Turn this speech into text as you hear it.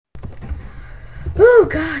Oh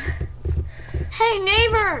God. Hey,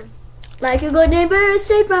 neighbor. Like a good neighbor,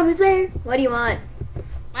 State Farm is there. What do you want?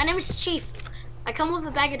 My name is Chief. I come with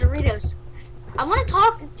a bag of Doritos. I want to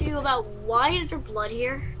talk to you about why is there blood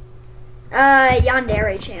here?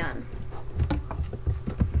 Yandere-chan.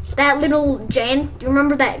 That little Jan, do you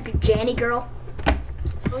remember that Janny girl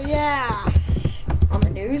Oh yeah. on the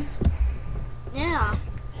news? Yeah.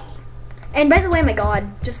 And by the way, my God,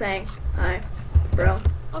 just saying. Hi, bro.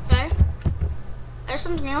 Okay. I have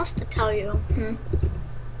something else to tell you. Hmm.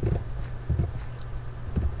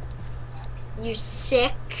 You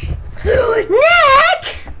sick?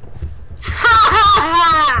 Nick!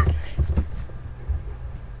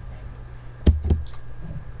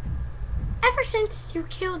 Ever since you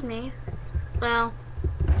killed me, well,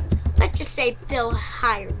 let's just say Bill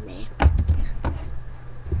hired me.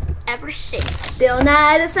 Ever since. Bill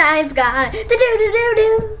Nye the Science Guy.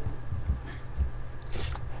 Do-do-do-do-do.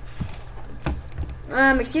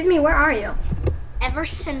 Excuse me, where are you? Ever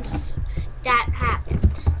since that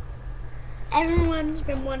happened, everyone's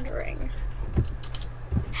been wondering,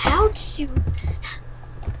 how do you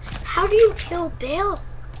kill Bill?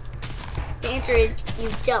 The answer is you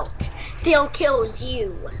don't. Bill kills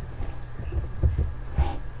you.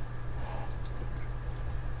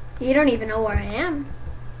 You don't even know where I am.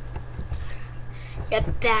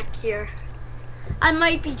 Get back here. I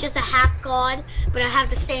might be just a half god, but I have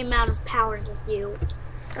the same amount of powers as you.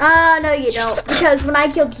 No you don't. Because when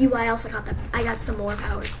I killed you, I also got I got some more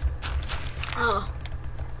powers. Oh.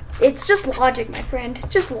 It's just logic, my friend.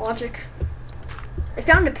 Just logic. I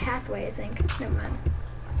found a pathway, I think. Never mind.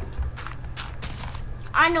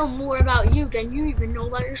 I know more about you than you even know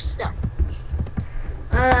about yourself.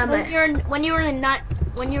 When you were in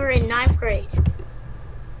ninth grade,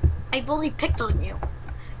 a bully picked on you,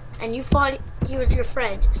 and you thought he was your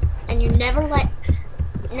friend, and you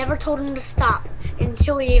never told him to stop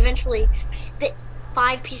until he eventually spit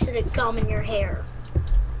 5 pieces of gum in your hair.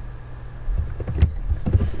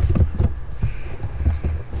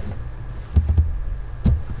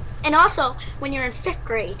 And also, when you're in 5th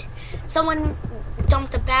grade, someone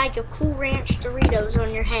dumped a bag of Cool Ranch Doritos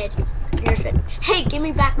on your head, and you said, "Hey, give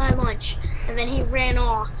me back my lunch," and then he ran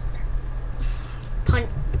off,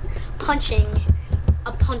 punching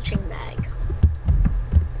a punching bag.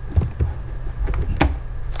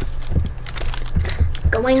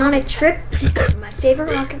 Going on a trip. My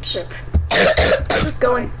favorite rocket ship.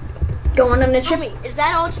 Going on a Tell trip. me, is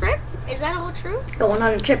that all true? Is that all true? Going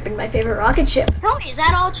on a trip in my favorite rocket ship. Tell me, is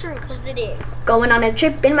that all true? Because it is. Going on a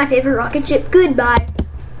trip in my favorite rocket ship. Goodbye.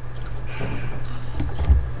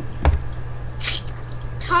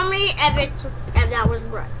 Tell me if that was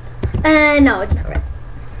right. No, it's not right.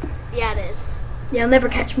 Yeah, it is. You'll never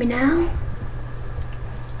catch me now.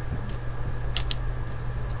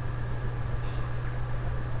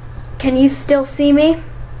 Can you still see me?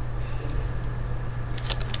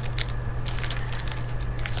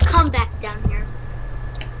 Come back down here.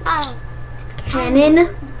 Oh. Cannon.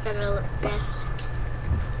 Settle this.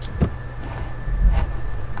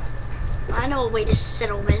 I know a way to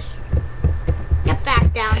settle this. Get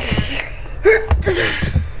back down here.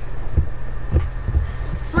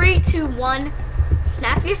 3, 2, 1.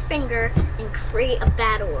 Snap your finger and create a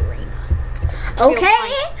battle arena. Okay.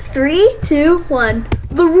 3, 2, 1.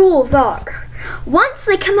 The rules are: once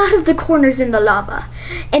they come out of the corners in the lava,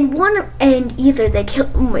 and either they kill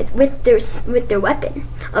them with their weapon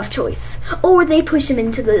of choice, or they push them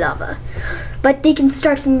into the lava. But they can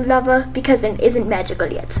start in the lava because it isn't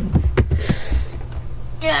magical yet.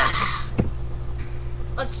 Yeah.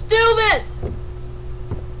 Let's do this.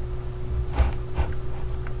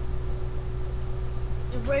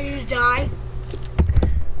 You ready to die?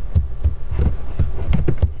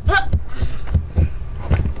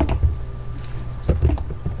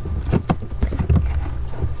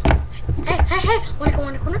 Hey, wanna go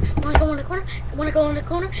in the corner? Wanna go in the corner? Wanna go in the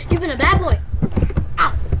corner? You've been a bad boy.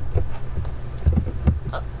 Ow.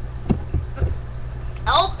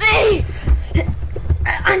 Help me!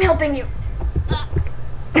 I'm helping you.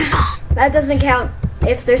 That doesn't count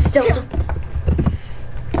if there's still some.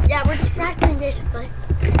 Yeah, we're just practicing basically.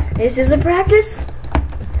 This is a practice.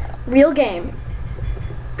 Real game.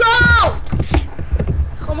 Go!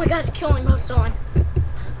 Oh my God, it's killing mode's on.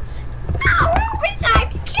 No, it's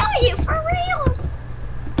time to kill you for reals.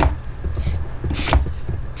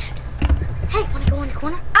 Hey, wanna go in the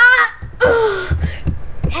corner?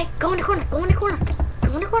 Hey, go in the corner, go in the corner,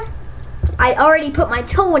 go in the corner. I already put my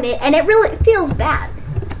toe in it, and it really feels bad.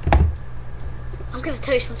 I'm gonna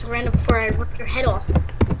tell you something random before I rip your head off.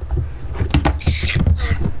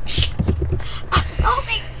 Help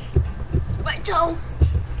me! My toe!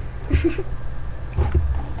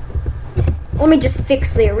 Let me just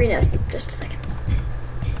fix the arena. Just a second.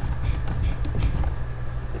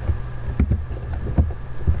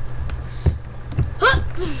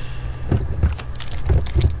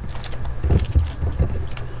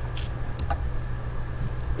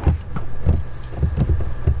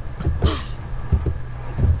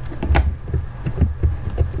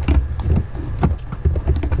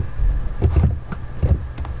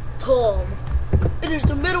 Tom, it is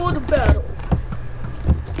the middle of the battle,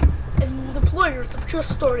 and the players have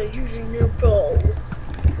just started using their bow.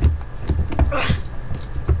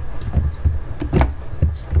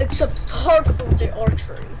 Except it's hard for the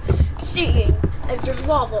archery, seeing as there's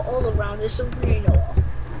lava all around this arena.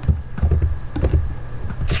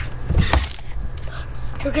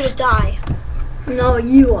 You're gonna die. No,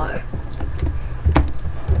 you are.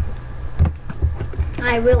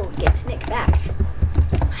 I will get Nick back.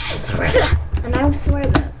 I swear that. And I will swear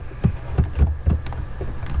that.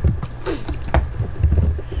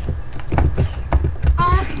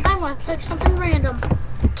 I want to take something random.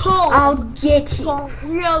 Tom, I'll get you. Tom,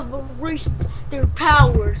 we have erased their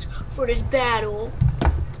powers for this battle,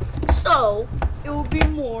 so it will be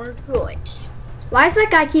more good. Why does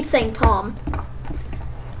that guy keep saying Tom?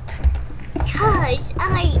 Because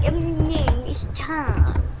I am name is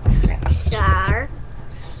Tom, sir.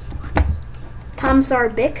 Tom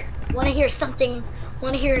Sarbic. Want to hear something?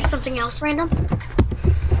 Want to hear something else random?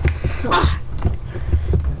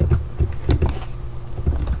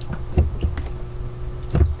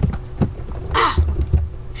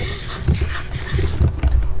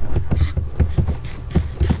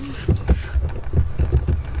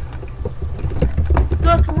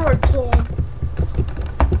 That's right, Tom.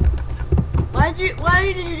 Why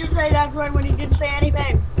did you just say that's right when you didn't say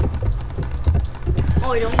anything?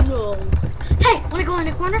 I don't know. Hey, wanna go in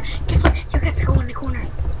the corner? Guess what? You got to go in the corner.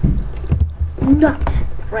 Not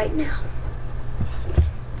right now.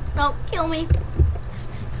 No, kill me.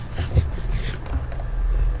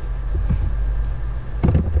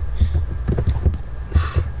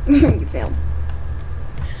 You failed.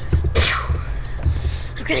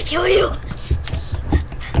 I'm gonna kill you.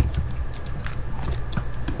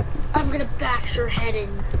 I'm gonna bash your head in.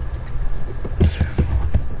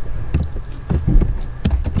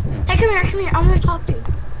 Hey, come here. I wanna talk to you.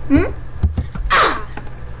 Hmm? Ah!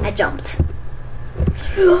 I jumped.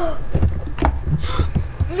 No!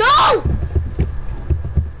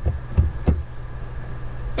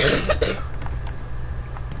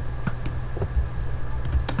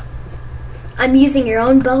 I'm using your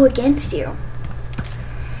own bow against you.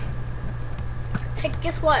 Hey,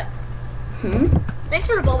 guess what? Hmm? Thanks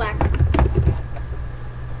for the bow back.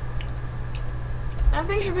 That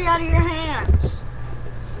thing should be out of your hands.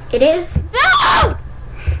 It is? No!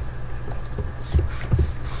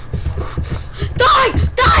 Die!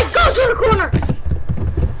 Go to the corner!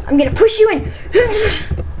 I'm gonna push you in.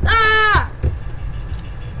 Ah!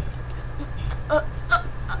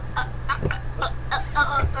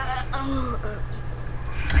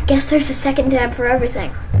 I guess there's a second tab for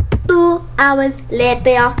everything. 2 hours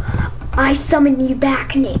later, I summon you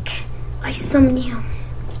back, Nick. I summon you.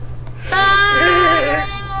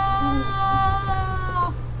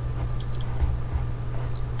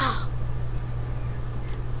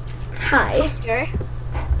 Hi. I'm scared.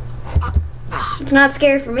 It's not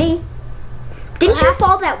scary for me. Didn't you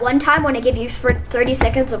fall that one time when I gave you for 30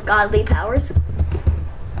 seconds of godly powers?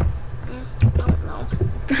 I don't know.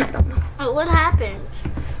 I don't know. What happened?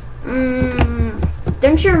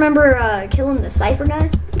 Don't you remember killing the Sypher guy?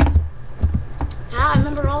 Yeah, I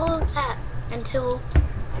remember all of that until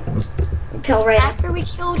Right after we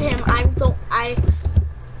killed him.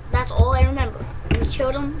 That's all I remember. We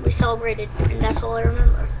killed him, we celebrated, and that's all I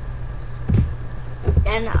remember.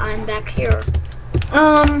 And I'm back here.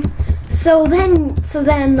 So then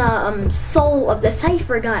the soul of the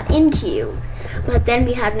Sypher got into you, but then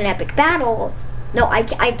we had an epic battle. No, I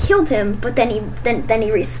killed him, but then he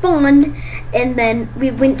respawned, and then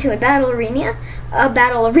we went to a battle arena,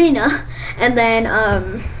 and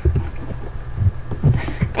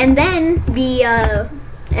then we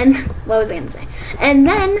and what was I gonna say? And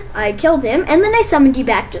then I killed him, and then I summoned you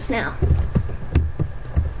back just now.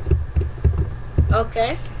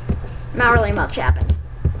 Okay. Not really much happened.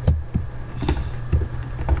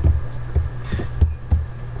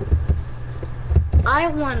 I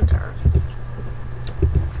wonder.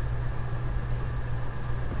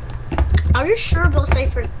 Are you sure Bill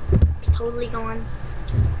Sypher is totally gone?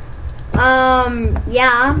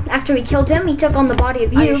 Yeah. After we killed him, he took on the body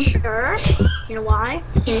of you. Are you sure? You know why?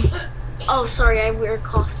 Oh, sorry, I have weird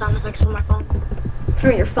cough sound effects from my phone.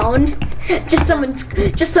 From your phone? Just someone's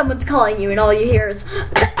calling you, and all you hear is.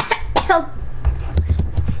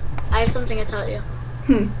 I have something to tell you.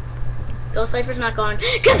 Bill Sypher's not gone.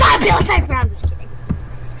 Because I'm Bill Sypher! I'm just kidding.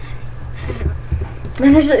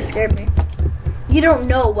 That actually scared me. You don't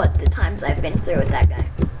know what the times I've been through with that guy.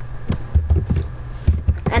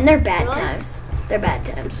 And they're bad Really? times. They're bad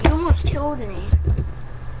times. You almost killed me.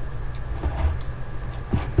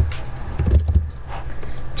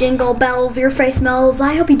 Jingle bells, your face smells.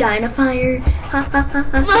 I hope you die in a fire. Ha ha ha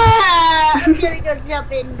ha. I'm gonna go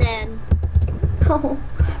jump in then. Oh.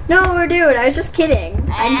 No, dude, I was just kidding.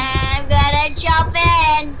 I'm gonna jump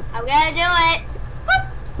in. I'm gonna do it.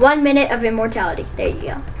 1 minute of immortality. There you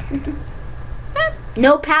go.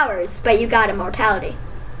 No powers, but you got immortality.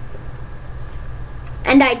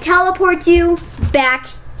 And I teleport you back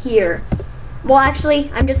here. Well, actually,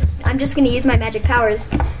 I'm just gonna use my magic powers.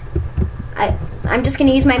 I'm just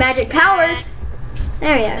gonna use my magic powers.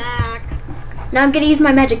 There you go. Back. Now I'm gonna use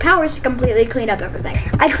my magic powers to completely clean up everything.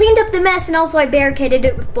 I cleaned up the mess and also I barricaded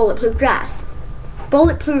it with bulletproof glass.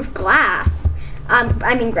 Bulletproof glass?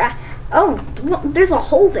 I mean grass. Oh, well, there's a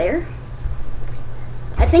hole there.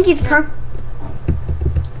 I think he's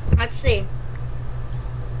Let's see.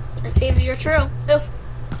 Let's see if you're true. Oof.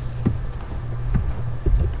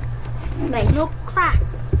 Thanks. No crack.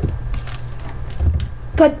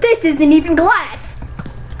 But this isn't even glass.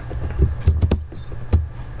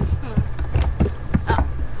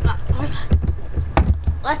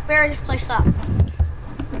 Let's bury this place up.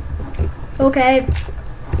 Okay.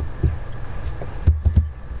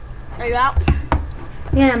 Are you out?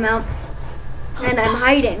 Yeah, I'm out. And I'm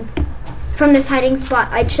hiding. From this hiding spot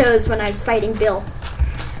I chose when I was fighting Bill.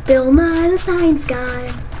 Bill Nye the Science Guy.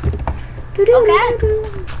 Okay.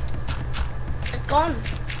 It's gone.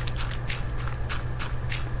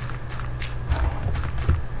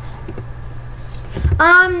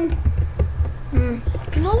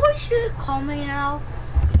 You know what you should call me now?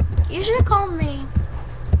 You should call me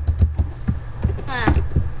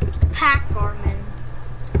Pack Armin.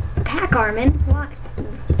 Pack Armin? Why?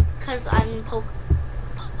 Cause I'm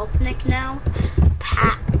Popnik now.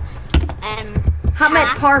 Pack and How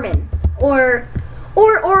about Parmin? Or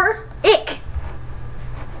Ick?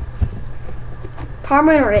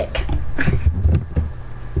 Parmin or Ick?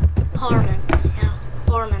 Parmin. Yeah,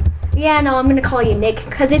 Parmin. Yeah, no, I'm gonna call you Nick,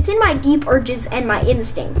 because it's in my deep urges and my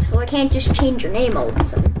instincts, so I can't just change your name all of a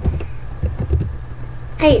sudden.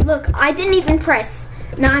 Hey, look, I didn't even press.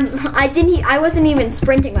 No, I wasn't even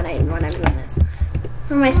sprinting when I'm doing this.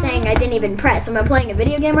 What am I saying? I didn't even press. Am I playing a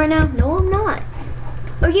video game right now? No, I'm not.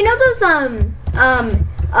 Oh, you know those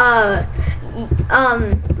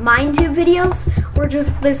MindTube videos where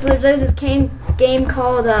just there's this game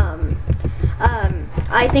called I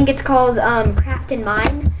think it's called Craft and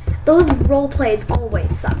Mine. Those role plays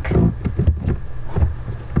always suck.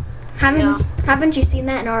 Haven't you seen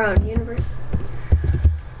that in our own universe?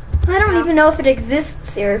 I don't even know if it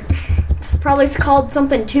exists here. It's probably called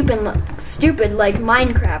something stupid like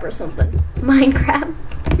Minecraft or something. Minecraft?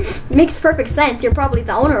 Makes perfect sense. You're probably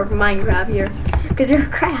the owner of Minecraft here. Because you're a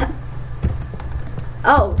crab.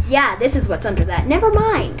 Oh, yeah, this is what's under that. Never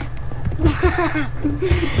mind.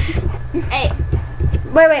 Hey.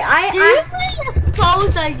 Wait, Do you really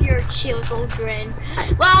dispose of your children?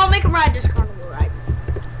 Well, I'll make them ride this carnival ride.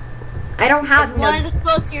 I don't have If you want to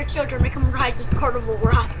dispose of your children, make them ride this carnival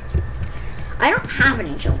ride. I don't have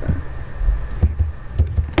any children.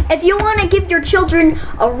 If you want to give your children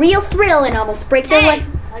a real thrill and almost break their leg.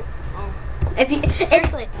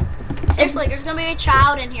 Seriously, there's gonna be a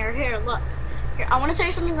child in here. Here, look. Here, I want to tell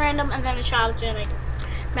you something random, and then a child's gonna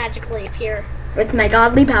magically appear. With my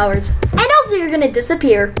godly powers. And also you're gonna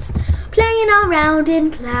disappear. Playing around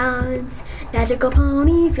in clouds. Magical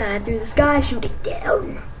pony flying through the sky, shooting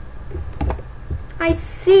down. I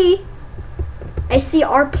see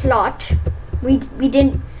our plot. We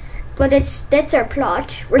didn't, but that's our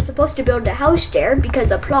plot. We're supposed to build a house there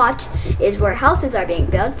because a plot is where houses are being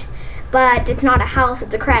built. But it's not a house,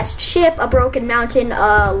 it's a crashed ship, a broken mountain,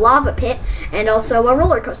 a lava pit, and also a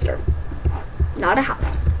roller coaster. Not a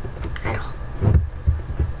house at all.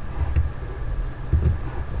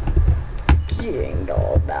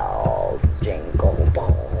 Jingle bells, jingle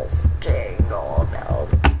balls, jingle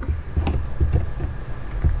bells.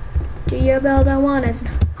 Do you bell that one is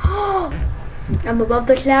I'm above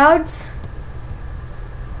the clouds.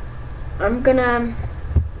 I'm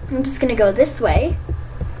just gonna go this way.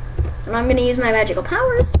 And I'm gonna use my magical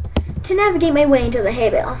powers to navigate my way into the hay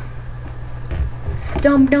bale.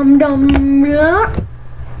 Dum dum dum.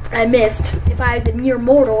 I missed. If I was a mere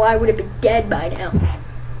mortal, I would have been dead by now.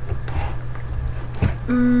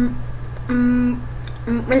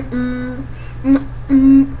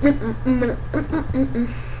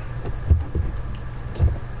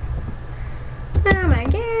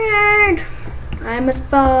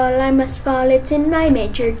 fall, it's in my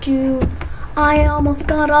nature to. I almost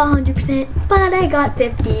got 100%, but I got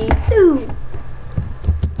 52.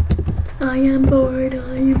 I am bored,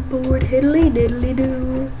 hiddly diddly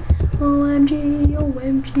do. OMG,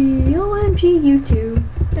 OMG, OMG, you too.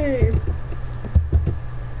 Hey.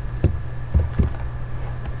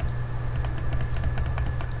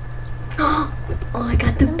 Oh, I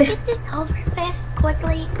got the best. Get this over with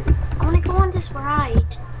quickly. I want to go on this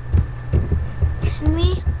ride. Can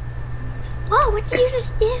we? Whoa, what did you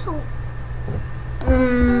just do?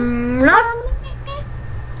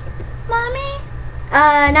 Mommy?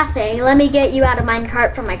 Nothing. Let me get you out of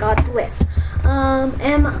minecart from my God's list.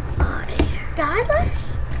 Am I?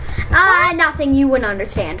 Godless? Nothing. You wouldn't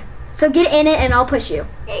understand. So get in it and I'll push you.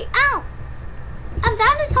 Hey, ow! I'm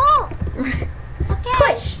down this hole.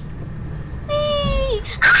 Okay. Push. Whee!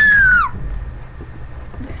 Ah!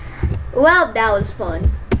 Well, that was fun.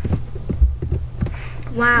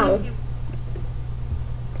 Wow.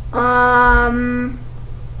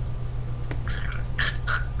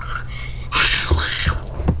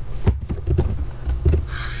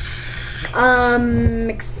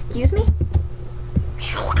 Excuse me?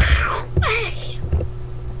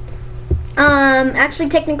 Actually,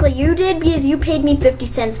 technically you did because you paid me 50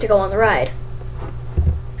 cents to go on the ride.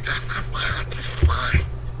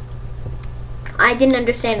 I didn't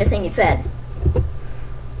understand a thing you said.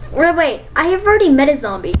 Wait, I have already met a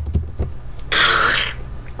zombie.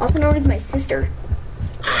 Also known as my sister.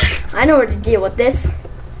 I know how to deal with this.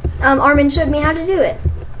 Armin showed me how to do it.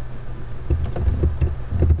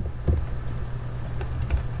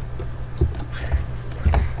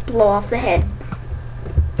 Blow off the head.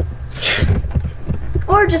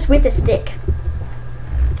 Or just with a stick.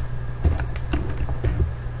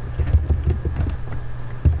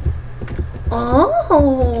 Oh.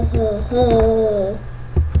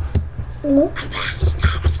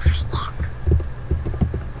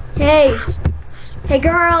 Hey. Hey,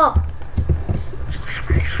 girl.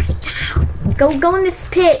 Go in this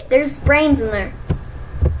pit. There's brains in there.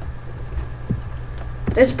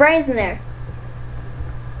 There's brains in there.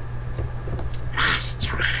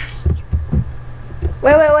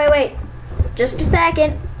 Wait. Just a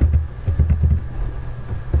second.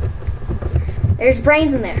 There's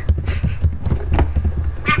brains in there.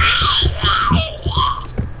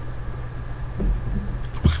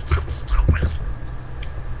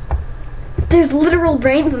 There's literal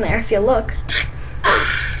brains in there if you look.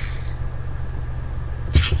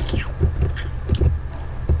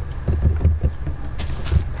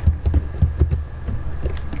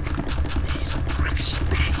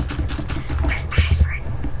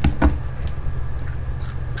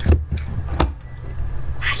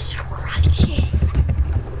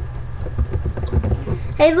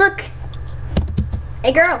 Hey, look.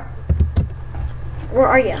 Hey, girl. Where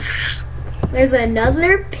are you? There's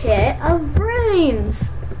another pit of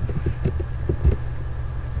brains.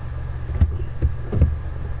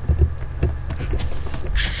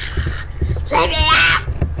 Let me out!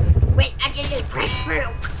 Wait, I can just break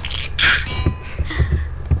through.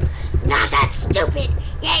 Not that stupid.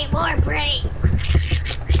 Yay, more brains.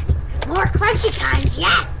 More crunchy kinds,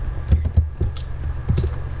 yes.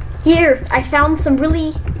 Here, I found some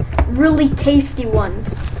really, really tasty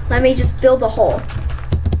ones. Let me just build a hole.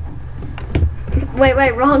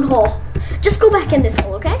 Wait, wrong hole. Just go back in this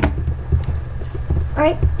hole, okay?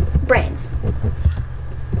 Alright, brains.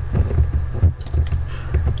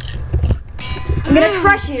 I'm gonna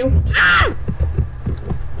crush you.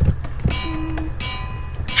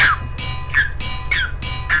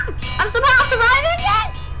 I'm somehow surviving,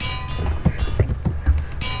 yes!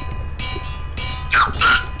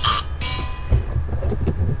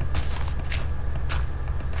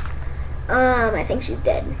 I think she's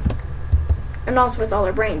dead. And also with all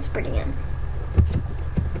her brains spreading in.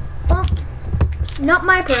 Well, not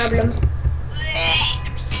my problem.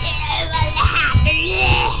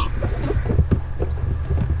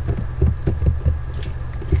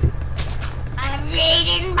 I'm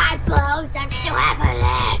eating my bones. I'm still having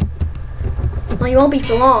it. Well, you won't be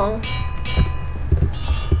for long.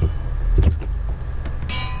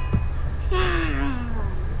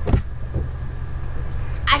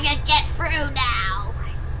 I can get through now.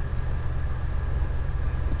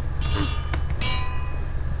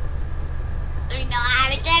 I know how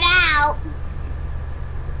to get out.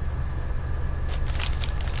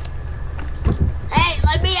 Hey,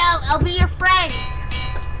 let me out. I'll be your friend.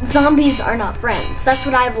 Zombies are not friends. That's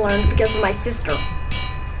what I've learned because of my sister.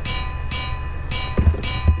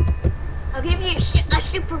 I'll give you a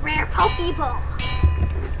super rare Pokeball.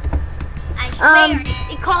 I swear.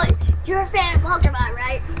 They call it. You're a fan of Pokemon,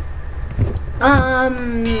 right?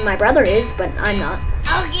 My brother is, but I'm not.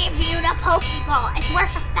 I'll give you the Pokeball. It's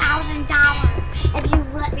worth $1,000 if you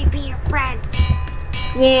let me be your friend.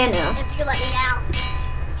 Yeah, no. If you let me out.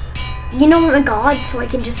 You know, I'm a god, so I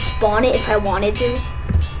can just spawn it if I wanted to.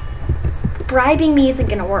 Bribing me isn't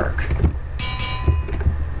gonna work.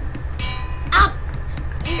 Up!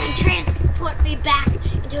 And then transport me back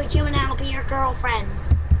into a human and I'll be your girlfriend.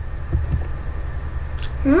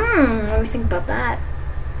 Let me think about that.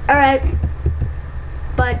 Alright.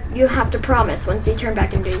 But you have to promise once you turn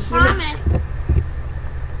back into a human. Promise.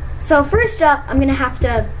 So first up, I'm gonna have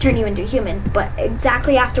to turn you into a human, but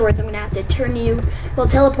exactly afterwards I'm gonna have to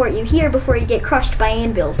teleport you here before you get crushed by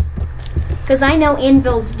anvils. Because I know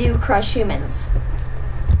anvils do crush humans.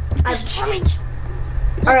 Just let me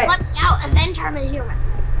out and then turn me human.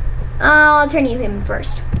 I'll turn you human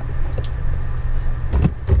first.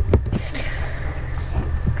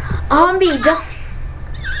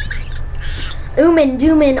 Oomin,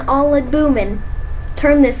 doomin, all a boomin.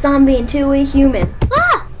 Turn this zombie into a human.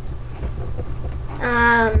 Ah!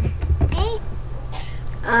 Hey.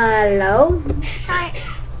 Hello? Sorry,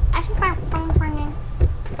 I think my phone's ringing.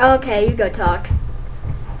 Okay, you go talk.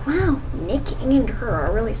 Wow, Nick and her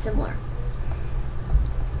are really similar.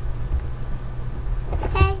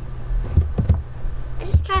 Hey. I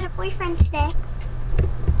just got a boyfriend today.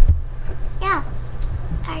 Yeah.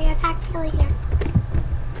 I attacked Philly here.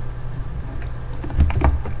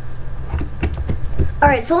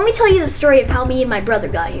 Alright, so let me tell you the story of how me and my brother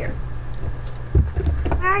got here.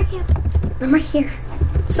 Where are you? I'm right here.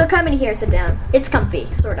 So come in here, sit down. It's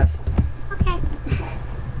comfy, sort of. Okay.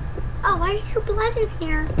 Oh, why is your blood in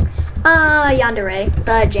here? Yandere,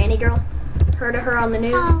 the Janie girl. Heard of her on the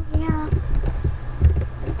news? Oh, yeah.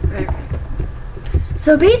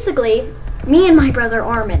 So basically, me and my brother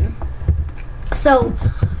Armin. So,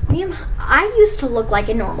 I used to look like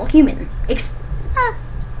a normal human. I'm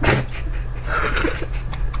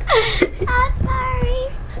sorry.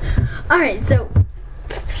 Alright, so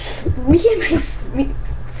me and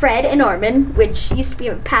Fred and Armin, which used to be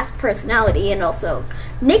a past personality and also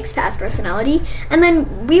Nick's past personality, and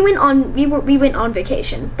then we went on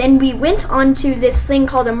vacation. Then we went on to this thing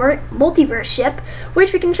called a multiverse ship,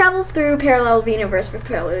 which we can travel through parallel universe with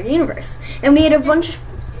parallel universe. And we had a bunch of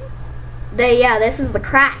this is the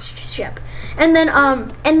crashed ship. And then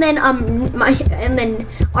Armin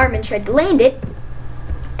tried to land it.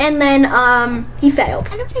 And then he failed.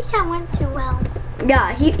 I don't think that went too well.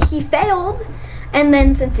 Yeah, he failed, and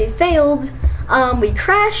then since he failed, we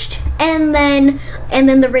crashed, and then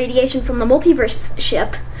the radiation from the multiverse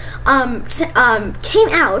ship came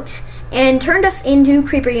out and turned us into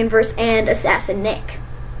Creeper Universe and Assassin Nick.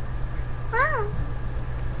 Wow.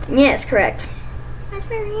 Yes, correct. That's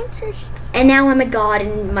very interesting. And now I'm a god,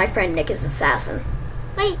 and my friend Nick is Assassin.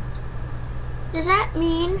 Wait, does that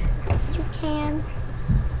mean you can?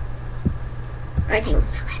 I can.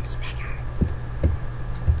 My lips bigger.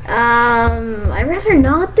 I'd rather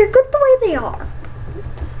not. They're good the way they are.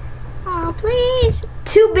 Oh, please.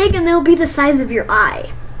 Too big and they'll be the size of your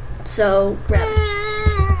eye. So, grab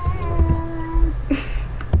it.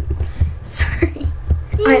 Sorry.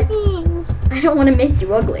 I don't want to make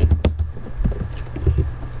you ugly.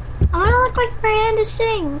 I want to look like Miranda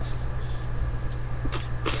sings.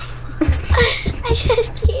 I'm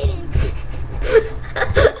just kidding.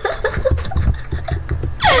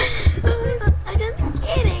 I'm just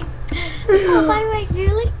kidding. Oh, by the way, do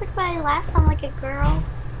you like my laugh sound like a girl?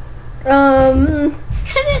 Because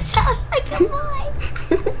it sounds like a boy.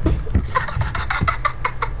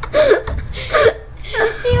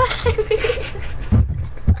 See what I mean?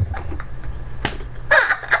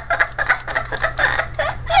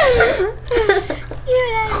 See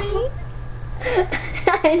what I mean?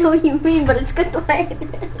 I know what you mean, but it's good the way it is.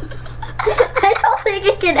 I don't think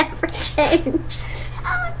it can ever change.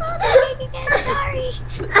 Oh, my phone's ringing again. Sorry.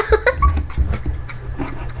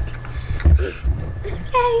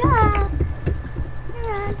 Okay,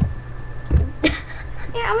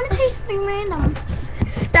 here, I'm gonna tell you something random.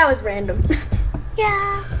 That was random.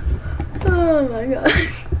 Yeah. Oh my god.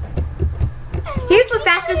 Here's the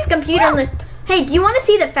fastest computer in the... Hey, do you want to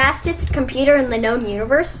see the fastest computer in the known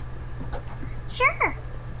universe? Sure.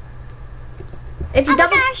 If you oh my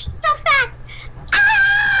gosh, so fast!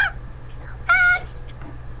 Ah! So fast!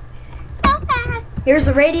 So fast! Here's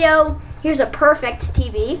a radio. Here's a perfect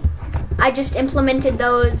TV. I just implemented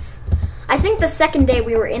those, I think the second day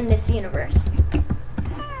we were in this universe.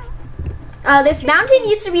 This mountain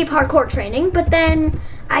used to be parkour training, but then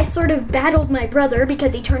I sort of battled my brother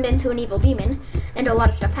because he turned into an evil demon, and a lot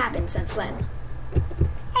of stuff happened since then.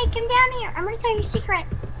 Hey, come down here. I'm going to tell you a secret.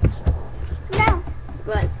 Come down.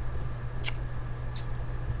 What?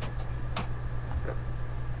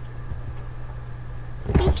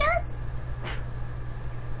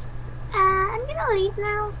 gonna leave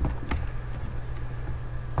now?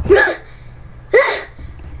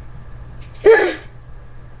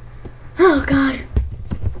 Oh God.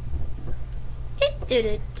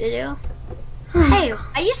 Hey,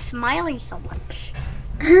 why are you smiling so much?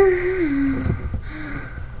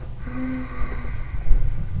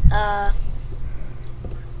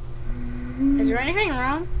 Is there anything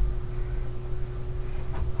wrong?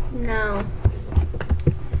 No.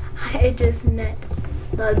 I just met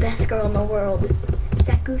the best girl in the world,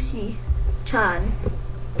 Sakushi-chan.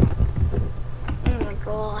 Oh my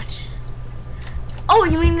god. Oh,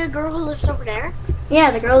 you mean the girl who lives over there?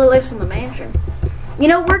 Yeah, the girl that lives in the mansion. You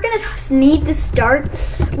know, we're gonna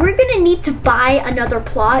need to buy another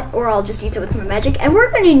plot, or I'll just use it with my magic, and we're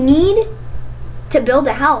gonna need to build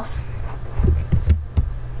a house.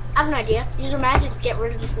 I have an idea. Use your magic to get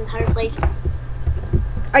rid of this entire place.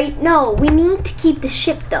 No, we need to keep the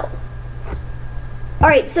ship though.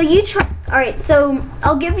 Alright, so so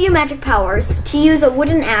I'll give you magic powers to use a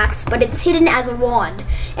wooden axe, but it's hidden as a wand,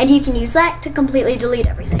 and you can use that to completely delete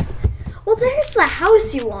everything. Well, there's the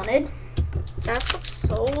house you wanted. That took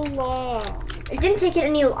so long. It didn't take it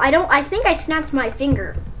any. I think I snapped my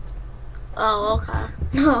finger. Oh, okay.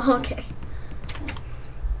 Oh, okay.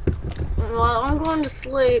 Well, I'm going to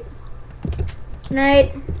sleep.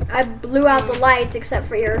 Night. I blew out the lights except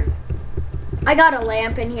for your. I got a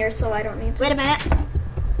lamp in here, so I don't need to. Wait a minute.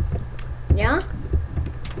 Yeah?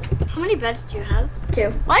 How many beds do you have?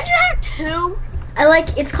 2. Why'd you have 2?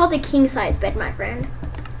 It's called a king size bed, my friend.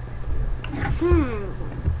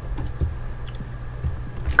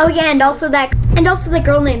 Oh yeah, and also that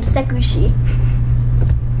girl named Sekushi.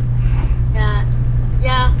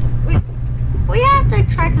 Yeah. We have to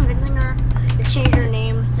try convincing her to change her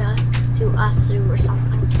name to Asu or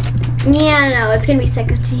something. Yeah, no, it's gonna be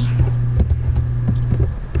Sekuchi.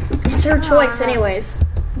 It's her choice anyways.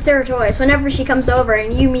 It's her choice. Whenever she comes over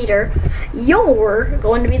and you meet her, you're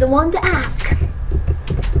going to be the one to ask.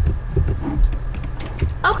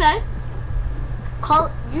 Okay.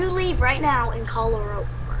 You leave right now and call her over.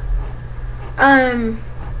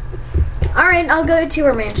 Alright, I'll go to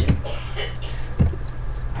her mansion.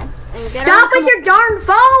 Stop with your darn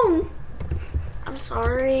phone! I'm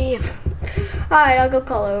sorry. Alright, I'll go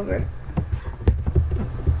call over.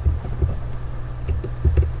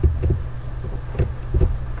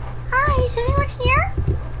 Hi, is anyone here?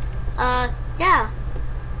 Yeah.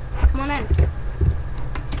 Come on in.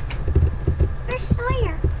 Where's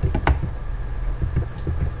Sawyer?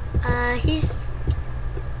 He's...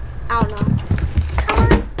 I don't know. Come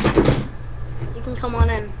on. You can come on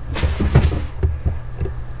in.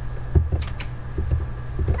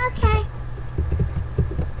 Okay.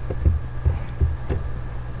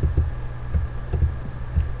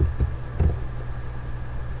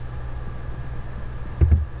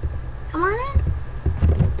 Come on in.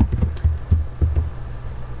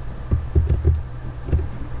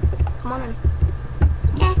 Come on in.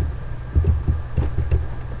 Okay.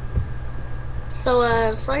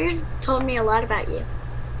 So, Sawyer's told me a lot about you.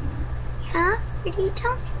 Yeah? What did he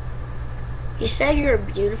tell me? He said you're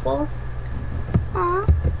beautiful. Aw.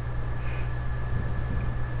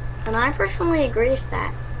 And I personally agree with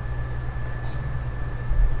that.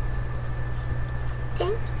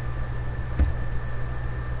 Thank you.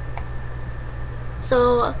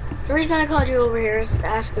 So, the reason I called you over here is to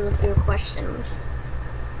ask you a few questions.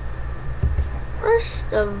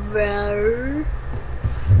 First, I'm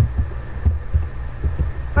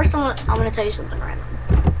gonna tell you something right now.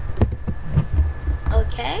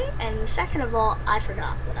 Okay, and second of all, I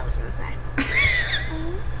forgot what I was gonna say.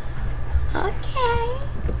 Okay.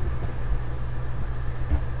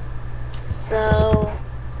 So,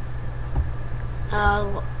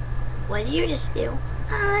 what did you just do?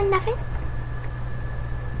 Nothing.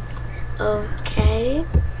 Okay.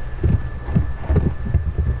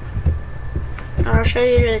 I'll show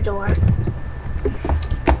you the door.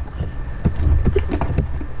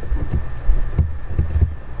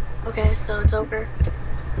 Okay, so it's over.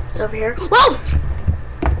 It's over here. Whoa!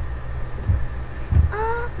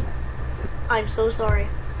 I'm so sorry.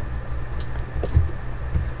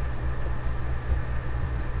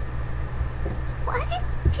 What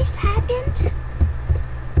just happened?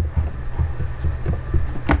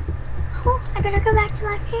 Oh, I better go back to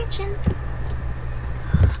my mansion.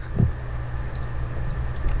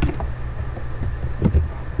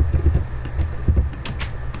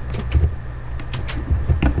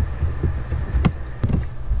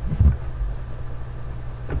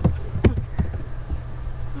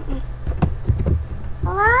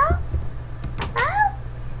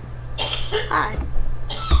 Hi.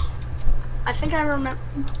 I think I remember.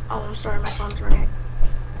 Oh, I'm sorry, my phone's ringing.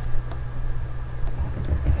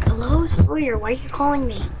 Sawyer. Why are you calling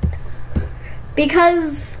me?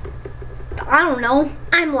 Because I don't know.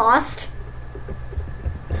 I'm lost.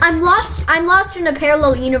 I'm lost in a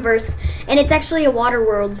parallel universe, and it's actually a water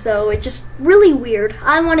world, so it's just really weird.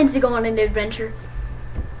 I wanted to go on an adventure.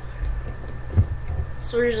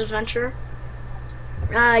 Sawyer's adventure?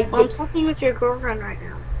 Well, I'm talking with your girlfriend right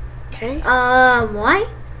now. Okay? Why?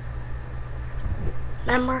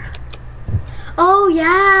 Remember? Oh,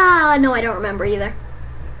 yeah. No, I don't remember either.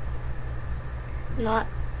 Not.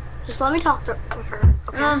 Just let me talk with her.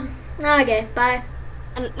 Okay? Okay, bye.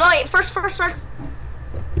 And no, wait, first.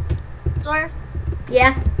 Sawyer,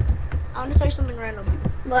 Yeah? I want to tell you something random.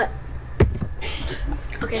 What?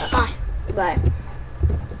 Okay, bye. Bye.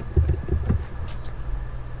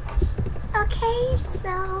 Okay,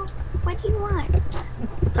 so what do you want?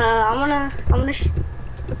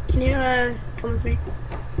 Can you, come with me?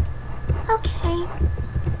 Okay.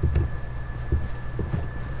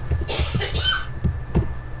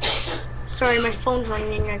 Sorry, my phone's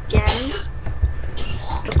ringing again.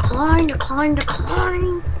 Decline.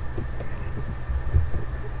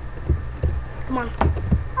 Come on.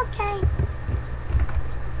 Okay.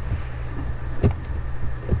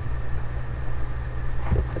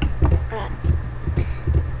 Right.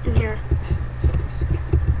 In here.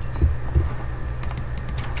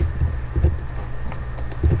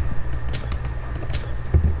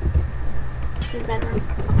 In the bedroom.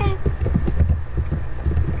 Okay.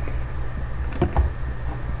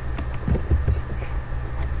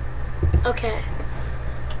 Okay.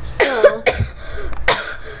 So.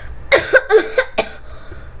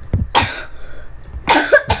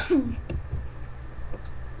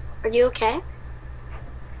 Are you okay?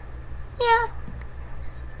 Yeah.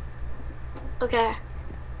 Okay.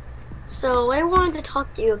 So what I wanted to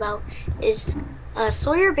talk to you about is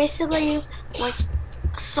Sawyer basically wants.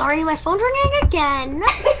 Sorry, my phone's ringing again.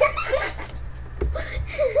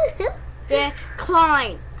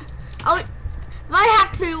 Decline. Oh, if I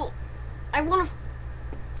have to, I want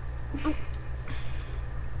to.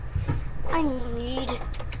 I need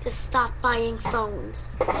to stop buying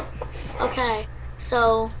phones. Okay,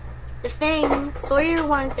 so the thing Sawyer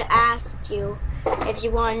wanted to ask you if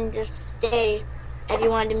you wanted to stay, if you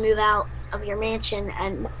wanted to move out of your mansion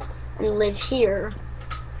and live here.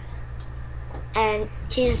 And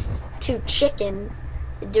he's too chicken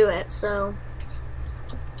to do it, so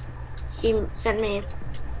he sent me.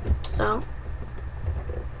 So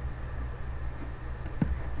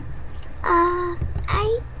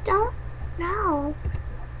I don't know.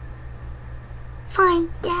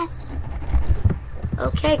 Fine, yes.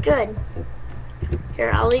 okay, good.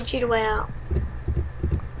 Here, I'll lead you the way out.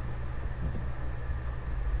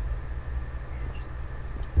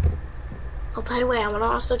 Oh, by the way, I want to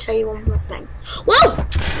also tell you one more thing. Whoa!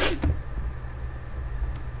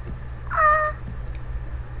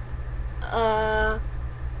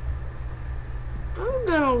 I'm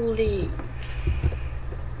gonna leave.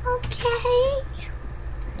 Okay.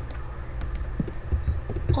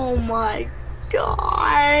 Oh my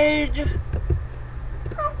god.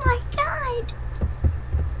 Oh my god.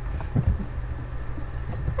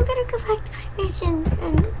 I better go back to my mission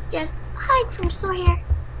and just hide from Sawyer.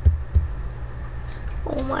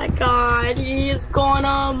 Oh my god, he's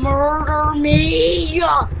gonna murder me!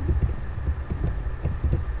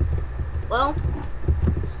 Well,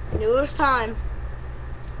 I knew it was time.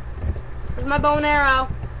 Where's my bow and arrow?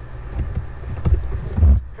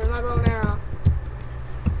 Where's my bow and arrow?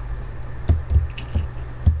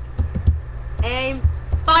 Aim,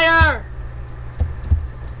 fire!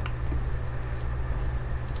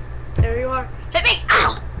 There you are. Hit me!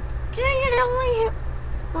 Ow! Dang it, I only hit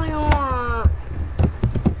my arm.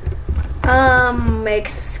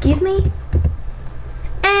 Excuse me?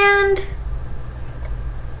 And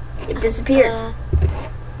it disappeared.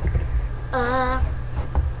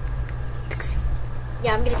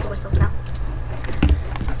 Yeah, I'm gonna kill myself now.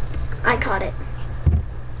 I caught it.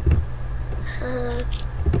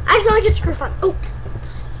 I get screw front. Oh!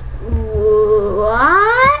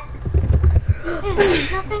 What?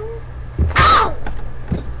 Nothing. Ow!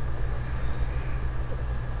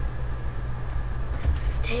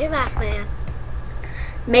 Stay back, man.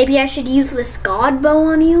 Maybe I should use this god bow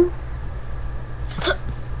on you?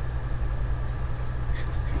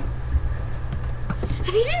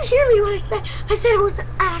 If you didn't hear me when I said it was an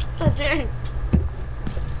accident.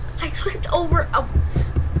 I tripped over a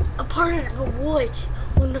part of the woods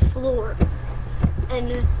on the floor.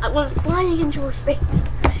 And I went flying into her face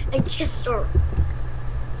and kissed her.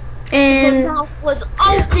 And Her mouth was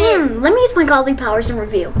open. let me use my godly powers in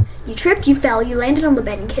review. You tripped, you fell, you landed on the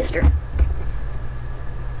bed and kissed her.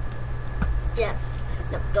 Yes.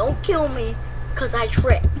 No, don't kill me, because I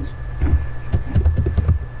tripped.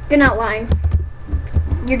 You're not lying.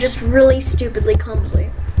 You're just really stupidly clumsy.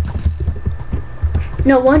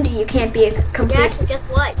 No wonder you can't be a complete... Yeah, actually, guess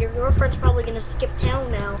what? Your girlfriend's probably going to skip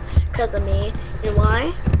town now because of me. You know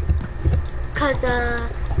why? Because,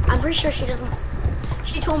 I'm pretty sure she doesn't...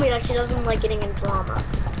 She told me that she doesn't like getting in drama.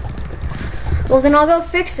 Well, then I'll go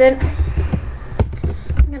fix it.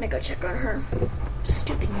 I'm gonna go check on her.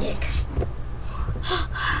 Stupid Nick.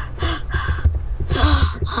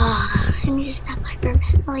 I need to stop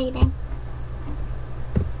hyperventilating.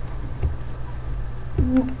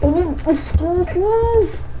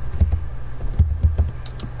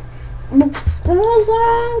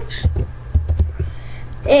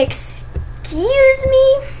 Excuse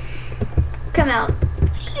me? Come out.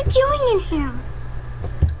 What are you doing in here?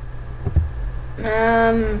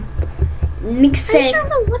 Nick Are you said... sure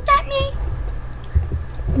to look at me?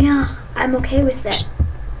 Yeah, I'm okay with that.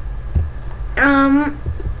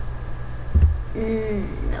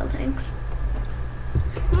 No thanks.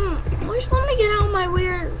 At least let me get out of my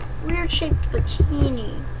weird shaped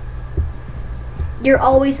bikini. You're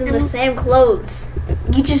always in the same clothes.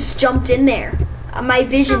 You just jumped in there. My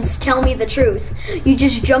visions tell me the truth. You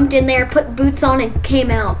just jumped in there, put boots on, and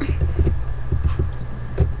came out.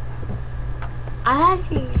 I had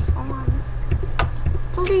these on.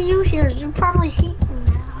 What are you here? You probably hate me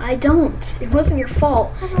now. I don't. It wasn't your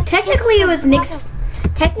fault. Technically, it was Nick's...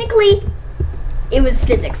 Technically, it was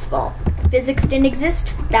physics' fault. If physics didn't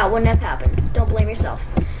exist, that wouldn't have happened. Don't blame yourself.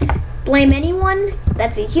 Blame anyone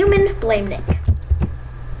that's a human, blame Nick.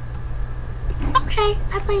 Okay,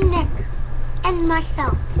 I blame Nick. And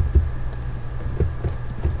myself.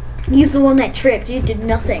 He's the one that tripped. You did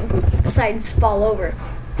nothing besides fall over.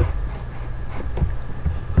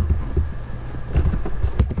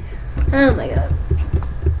 Oh my god.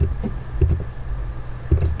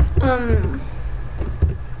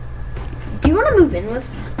 Do you want to move in with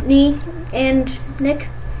me and Nick?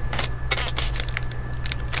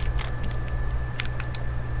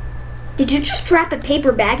 Did you just wrap a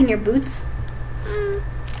paper bag in your boots?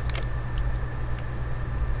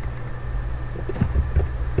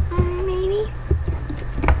 Maybe.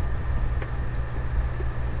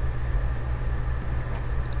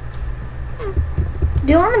 Do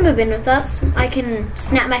you want to move in with us? I can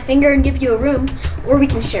snap my finger and give you a room, or we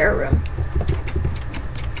can share a room.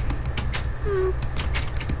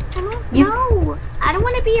 I don't know. I don't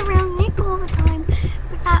want to be around Nick all the time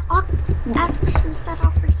with that since that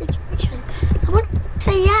awkward situation. I would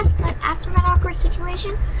say yes, but after that awkward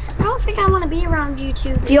situation, I don't think I want to be around you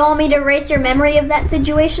two. Do you want me to erase your memory of that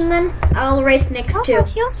situation then? I'll erase Nick's too.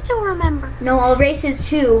 Because he'll still remember. No, I'll erase his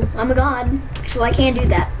too. I'm a god, so I can't do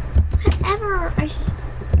that. Whatever. It's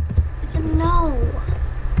a no.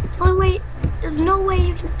 The only way, there's no way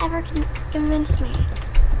you can ever convince me.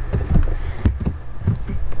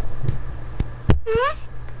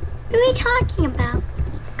 What are we talking about?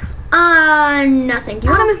 Nothing. Do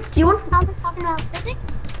you want Are we talking about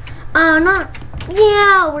physics? not.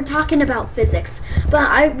 Yeah, we're talking about physics,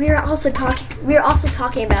 but we're also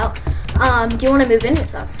talking about. Do you want to move in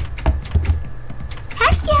with us?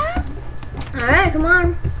 Heck yeah! All right, come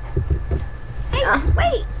on. Hey,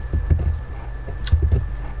 wait.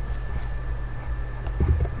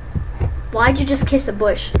 Why'd you just kiss a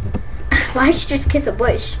bush? Why'd you just kiss a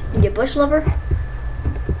bush? Are you a bush lover?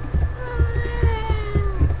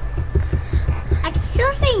 I can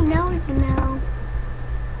still say no, you know.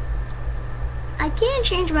 I can't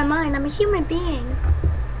change my mind. I'm a human being.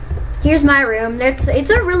 Here's my room. It's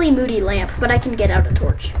a really moody lamp, but I can get out a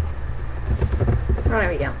torch. Oh, there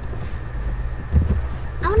we go.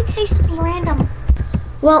 I want to tell you something random.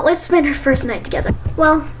 Well, let's spend our first night together.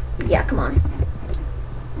 Well, yeah, come on.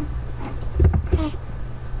 Okay.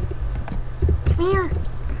 Come here.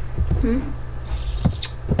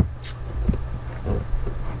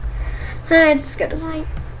 Let's go to sleep.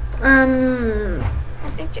 I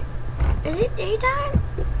figured. Is it daytime?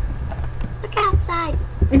 Look outside.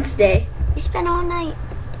 It's day. We spent all night.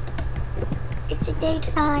 It's the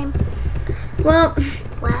daytime. Well,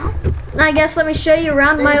 Well, I guess let me show you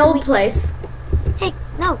around my old place. hey,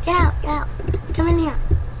 no, get out, get out. Come in here.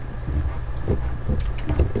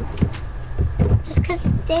 Just because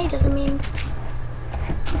it's day doesn't mean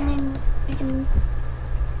we can.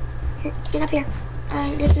 Here, get up here.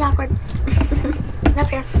 This is awkward. Get up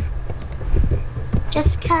here.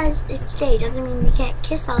 Just because it's day doesn't mean we can't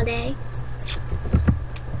kiss all day.